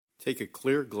Take a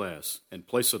clear glass and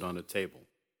place it on a table.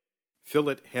 Fill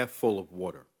it half full of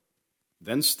water.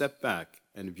 Then step back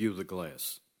and view the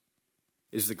glass.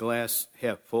 Is the glass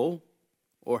half full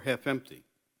or half empty?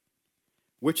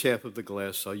 Which half of the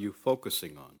glass are you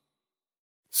focusing on?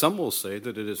 Some will say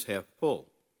that it is half full.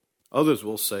 Others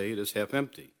will say it is half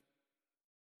empty.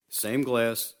 Same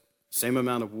glass, same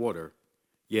amount of water,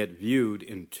 yet viewed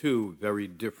in two very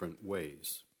different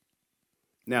ways.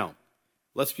 Now,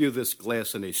 let's view this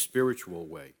glass in a spiritual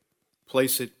way.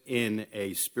 Place it in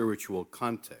a spiritual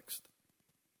context.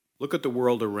 Look at the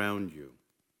world around you.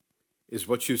 Is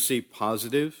what you see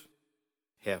positive,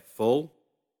 half full,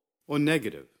 or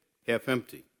negative, half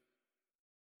empty?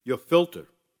 Your filter,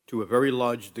 to a very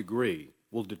large degree,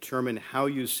 will determine how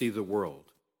you see the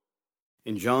world.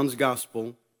 In John's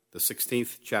Gospel, the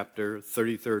 16th chapter,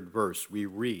 33rd verse, we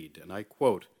read, and I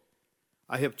quote,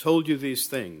 "I have told you these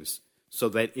things, so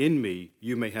that in me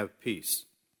you may have peace.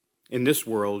 In this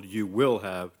world you will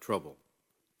have trouble,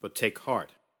 but take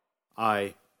heart,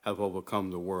 I have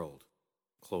overcome the world."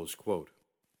 Close quote.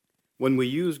 When we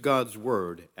use God's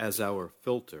word as our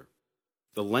filter,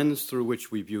 the lens through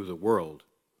which we view the world,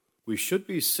 we should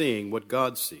be seeing what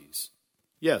God sees.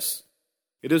 Yes,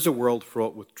 it is a world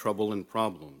fraught with trouble and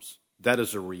problems. That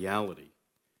is a reality.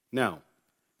 Now,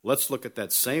 let's look at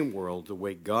that same world the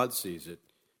way God sees it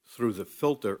through the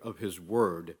filter of his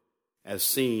word as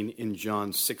seen in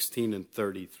John 16 and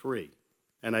 33.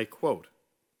 And I quote,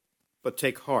 "But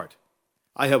take heart,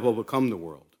 I have overcome the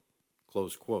world."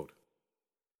 Close quote.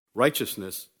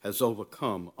 Righteousness has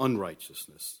overcome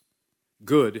unrighteousness.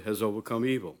 Good has overcome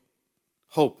evil.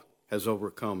 Hope has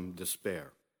overcome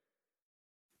despair.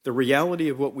 The reality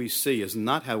of what we see is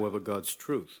not, however, God's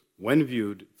truth when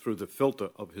viewed through the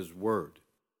filter of his word.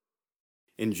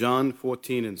 In John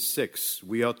 14 and 6,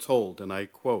 we are told, and I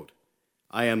quote,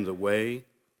 "I am the way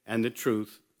and the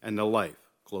truth and the life."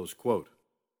 Close quote.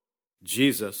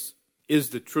 Jesus is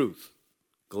the truth,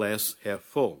 glass half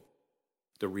full.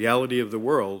 The reality of the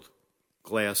world,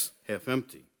 glass half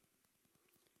empty.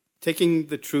 Taking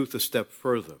the truth a step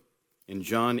further, in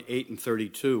John 8 and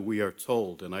 32, we are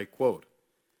told, and I quote,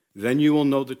 "Then you will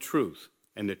know the truth,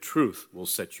 and the truth will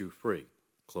set you free."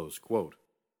 Close quote.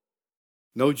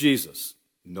 Know Jesus,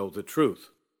 know the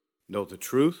truth. Know the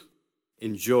truth,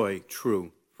 enjoy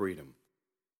true freedom.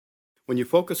 When you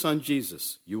focus on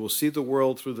Jesus, you will see the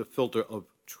world through the filter of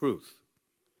truth.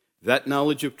 That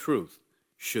knowledge of truth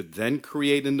should then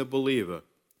create in the believer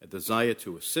a desire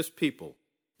to assist people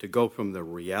to go from the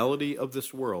reality of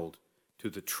this world to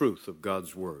the truth of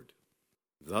God's word.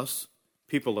 Thus,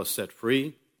 people are set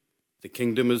free, the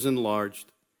kingdom is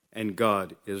enlarged, and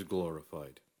God is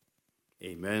glorified.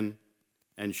 Amen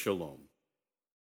and shalom.